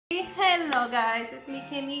Hello guys, it's me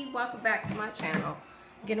Kimmy. Welcome back to my channel.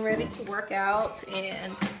 Getting ready to work out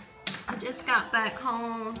and I just got back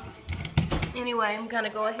home. Anyway, I'm gonna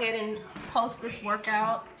go ahead and post this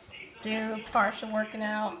workout, do partial working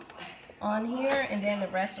out on here, and then the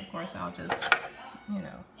rest of course I'll just,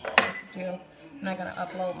 do. I'm not gonna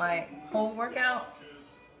upload my whole workout,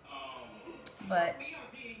 but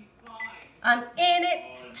I'm in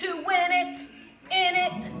it to win it, in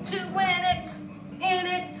it to win it, in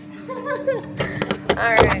it.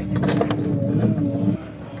 Alright.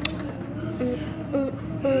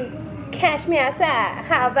 Catch me outside,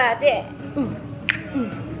 how about that?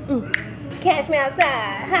 Catch me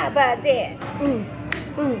outside, how about that?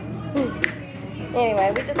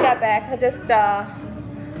 Anyway, we just got back. I just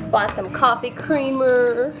bought some coffee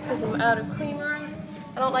creamer because I'm out of creamer.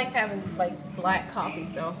 I don't like having like black coffee,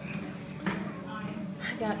 so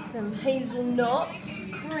I got some hazelnut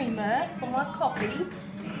creamer for my coffee.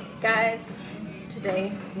 Guys, today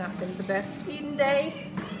has not been the best eating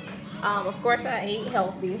day. Of course I ate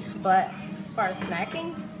healthy, but as far as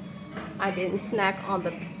snacking, I didn't snack on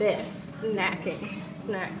the best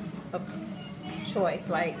snacks of choice.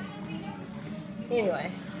 Like,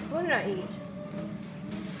 anyway, what did I eat?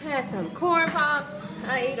 I had some corn pops.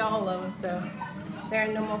 I ate all of them, so there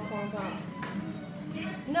are no more corn pops.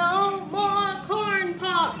 No more corn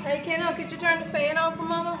pops. Hey, Keno, could you turn the fan on for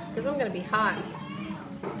mama? Because I'm going to be hot.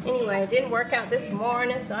 Anyway, it didn't work out this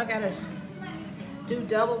morning, so I got to do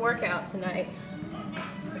double workout tonight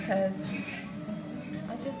because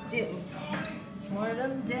I just didn't. It's one of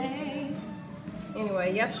them days.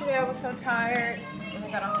 Anyway, yesterday I was so tired when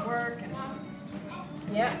I got off work.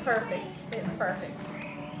 Yeah, perfect. It's perfect.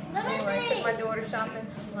 Anyway, I took my daughter shopping,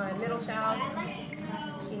 my middle child.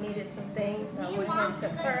 She needed some things, so I went ahead and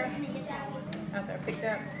took her after I picked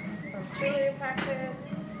up from cheerleading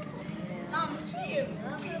practice. She just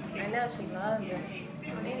loves it. I know she loves it.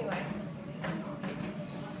 Anyway, that's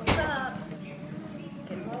what's up.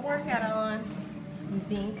 Getting my workout on.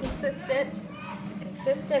 Being consistent.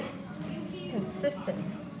 Consistent.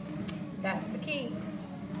 That's the key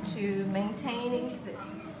to maintaining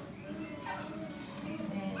this. And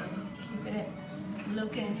keeping it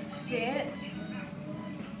looking fit.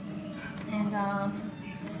 And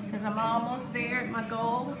because I'm almost there at my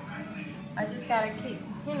goal, I just gotta keep,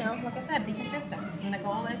 like I said, be consistent. And the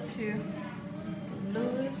goal is to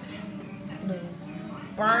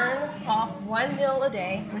burn off 1 meal a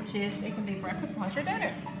day, which is, it can be breakfast, lunch, or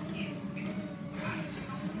dinner.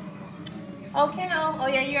 Okay, no. Oh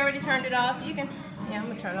yeah, you already turned it off. You can, I'm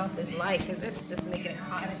gonna turn off this light because this is just making it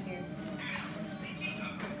hot in here.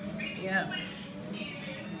 Yep.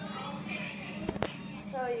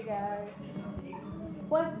 So you guys,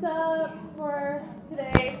 what's up for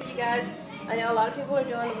today for you guys? I know a lot of people are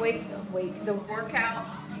doing the workout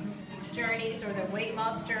journeys or the weight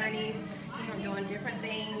loss journeys. Different, doing different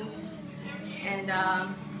things, and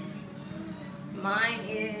mine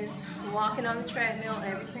is walking on the treadmill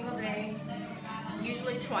every single day,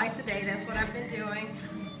 usually twice a day. That's what I've been doing.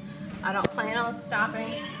 I don't plan on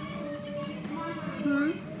stopping.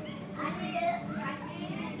 You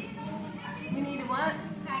need to what?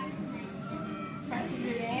 Practice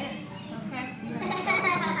your dance? Okay.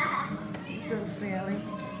 So silly.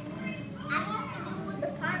 I have to do with the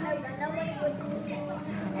partner, but nobody would do it.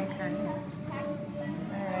 Okay.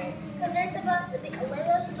 Alright. Because they're supposed to be,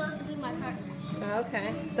 Layla's supposed to be my partner. Okay.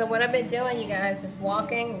 So what I've been doing, you guys, is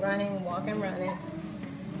walking, running, walking, running.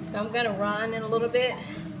 So I'm going to run in a little bit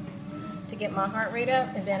to get my heart rate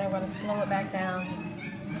up, and then I'm going to slow it back down.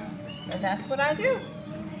 And that's what I do.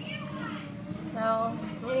 So,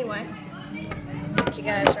 anyway, set you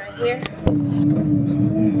guys right here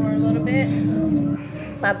for a little bit.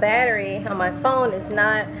 My battery on my phone is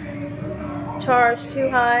not charged too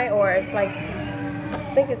high, or it's like,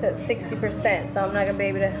 I think it's at 60%, so I'm not going to be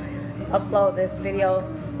able to upload this video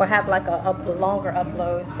or have like a longer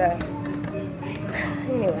upload. So,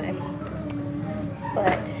 anyway,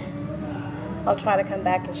 but I'll try to come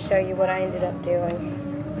back and show you what I ended up doing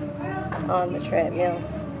on the treadmill.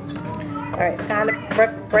 Alright, it's time to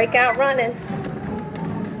break out running.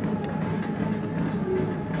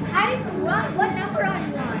 How do you run? What number are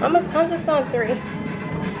you on? I'm just on 3.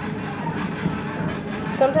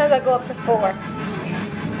 Sometimes I go up to 4.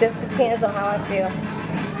 Just depends on how I feel. I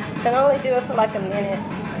can only do it for like a minute.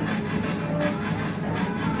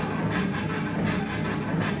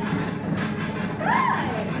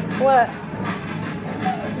 What?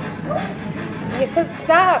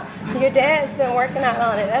 Stop. Your dad's been working out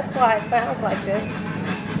on it. That's why it sounds like this.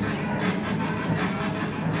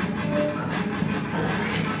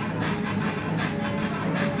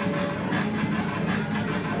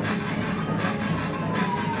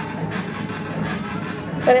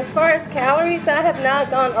 But as far as calories, I have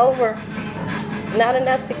not gone over. Not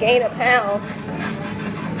enough to gain a pound.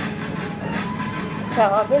 So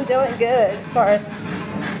I've been doing good as far as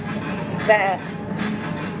that.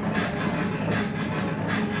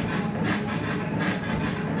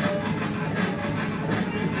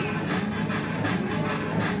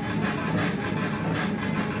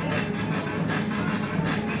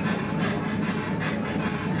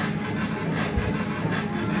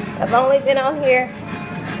 I've only been on here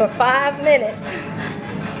for 5 minutes.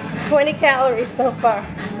 20 calories so far.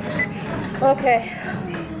 Okay.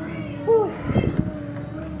 Whew.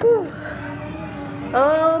 Whew.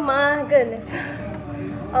 Oh my goodness.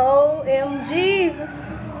 OMG Jesus.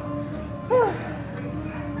 Whew.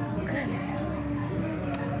 Goodness.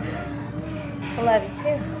 I love you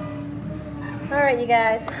too. Alright, you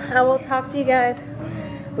guys. I will talk to you guys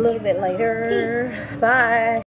a little bit later. Bye.